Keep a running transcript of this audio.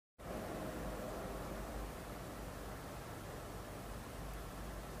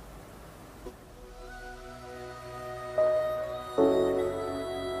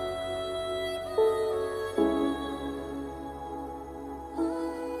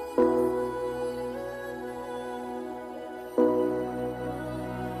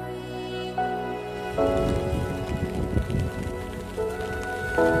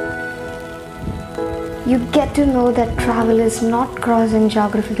You get to know that travel is not crossing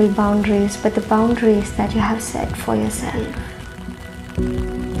geographical boundaries, but the boundaries that you have set for yourself.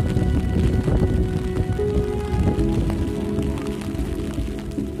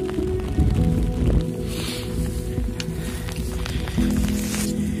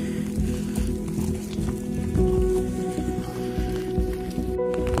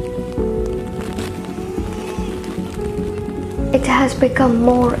 It has become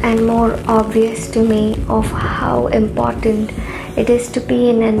more and more obvious to me of how important it is to be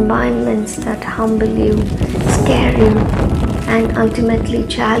in environments that humble you, scare you, and ultimately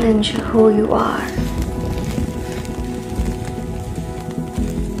challenge who you are.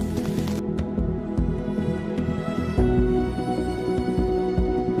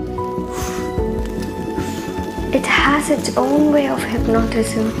 It has its own way of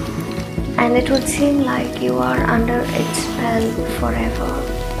hypnotism, and it would seem like you are under its spell forever.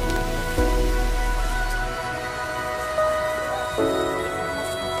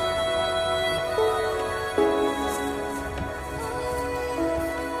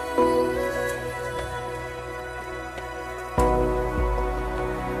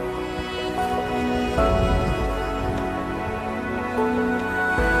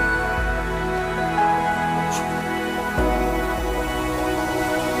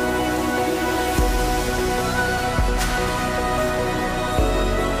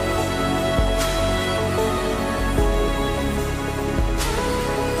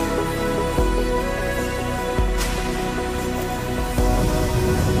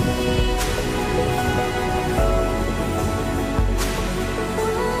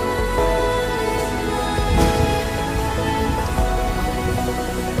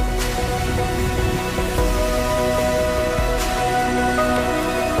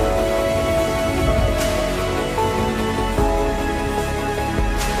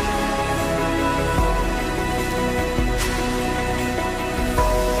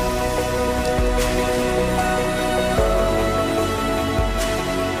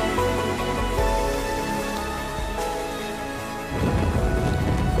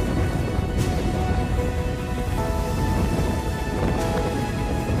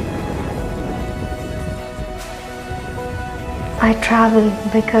 I travel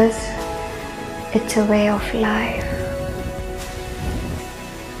because it's a way of life.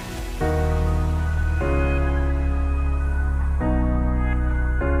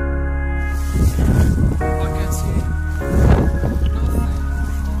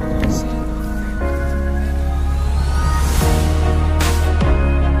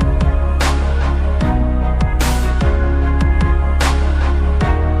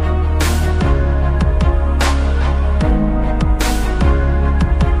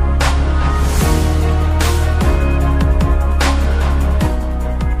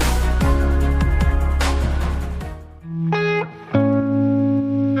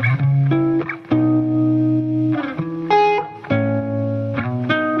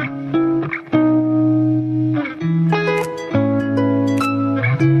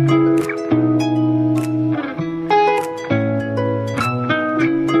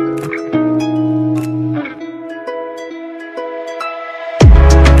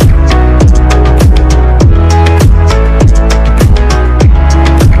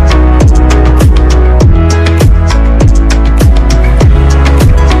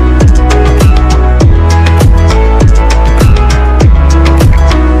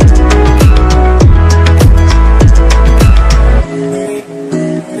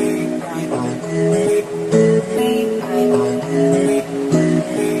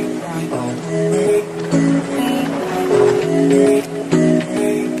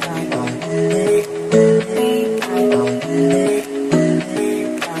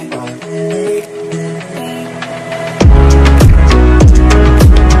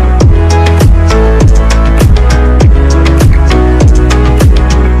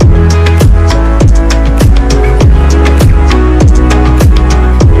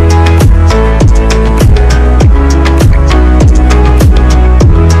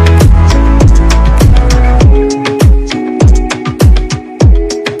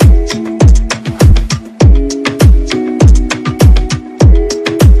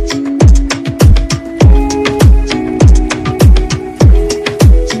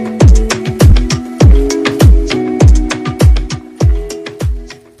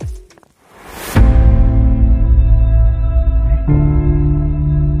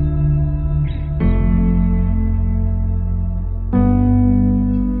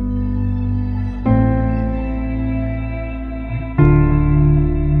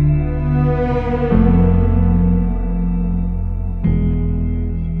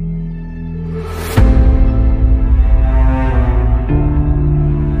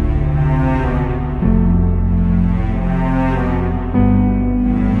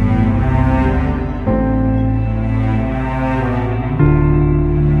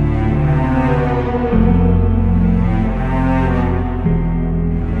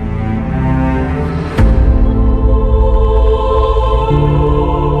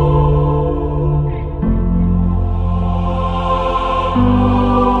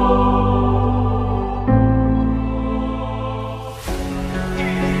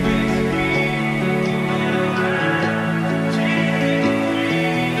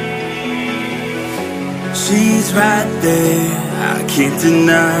 it's right there, I can't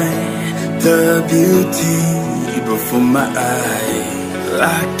deny the beauty before my eyes.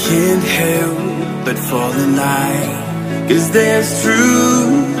 I can't help but fall in line, 'cause there's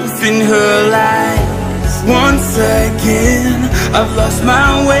truth in her lies. Once again, I've lost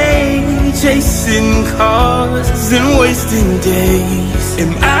my way, chasing cars and wasting days.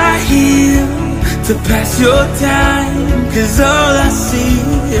 Am I here to pass your time? 'Cause all I see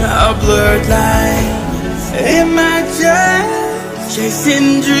are blurred lines. Am I just chasing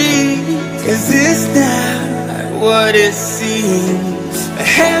dreams? 'Cause it's not what it seems.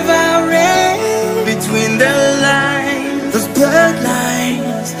 Have I read between the lines? Those blurred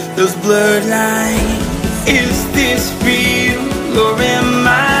lines, those blurred lines. Is this real?